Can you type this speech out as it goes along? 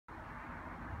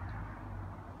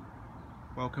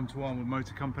Welcome to Arnwood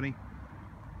Motor Company.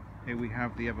 Here we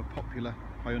have the ever popular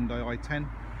Hyundai i10.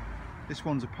 This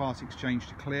one's a part exchange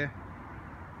to clear.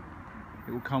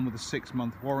 It will come with a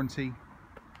 6-month warranty,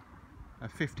 a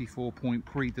 54-point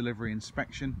pre-delivery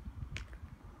inspection.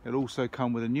 It'll also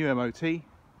come with a new MOT and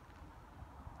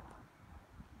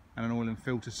an oil and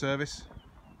filter service.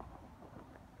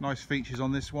 Nice features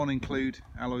on this one include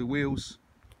alloy wheels,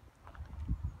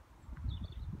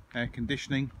 air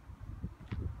conditioning,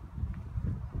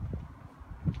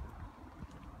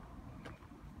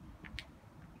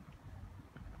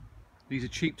 these are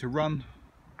cheap to run,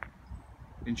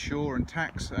 insure and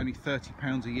tax, only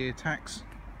 £30 a year tax.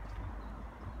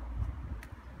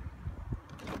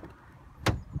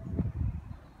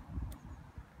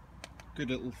 Good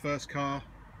little first car,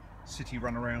 city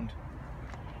run around.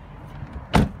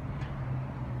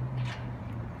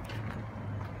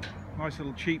 Nice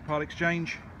little cheap part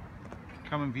exchange.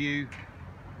 Come and view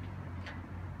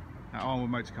at Arnwood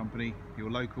Motor Company, your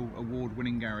local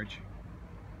award-winning garage.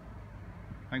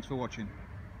 Thanks for watching.